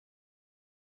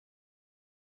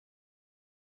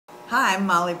Hi, I'm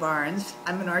Molly Barnes.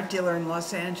 I'm an art dealer in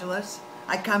Los Angeles.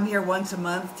 I come here once a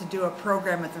month to do a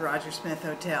program at the Roger Smith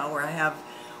Hotel where I have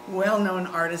well-known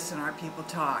artists and art people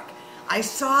talk. I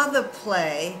saw the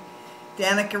play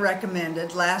Danica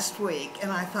recommended last week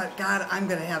and I thought, God, I'm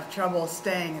going to have trouble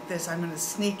staying at this. I'm going to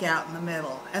sneak out in the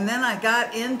middle. And then I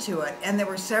got into it and there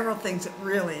were several things that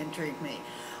really intrigued me.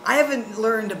 I haven't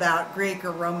learned about Greek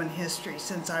or Roman history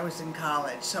since I was in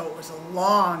college, so it was a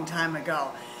long time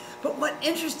ago. But what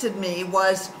interested me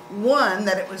was, one,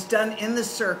 that it was done in the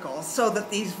circle, so that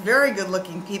these very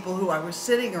good-looking people who I was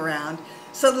sitting around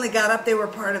suddenly got up, they were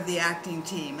part of the acting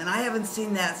team. And I haven't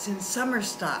seen that since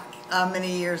Summerstock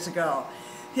many years ago.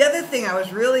 The other thing I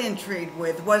was really intrigued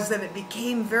with was that it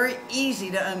became very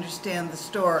easy to understand the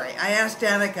story. I asked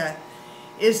Danica,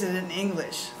 is it in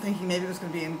English? Thinking maybe it was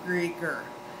going to be in Greek or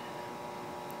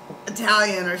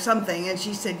Italian or something, and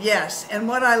she said yes. And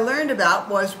what I learned about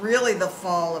was really the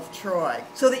fall of Troy.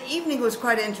 So the evening was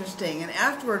quite interesting, and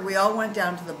afterward we all went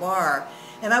down to the bar,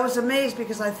 and I was amazed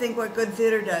because I think what good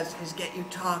theater does is get you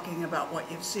talking about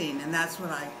what you've seen, and that's what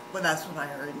I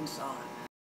heard and saw.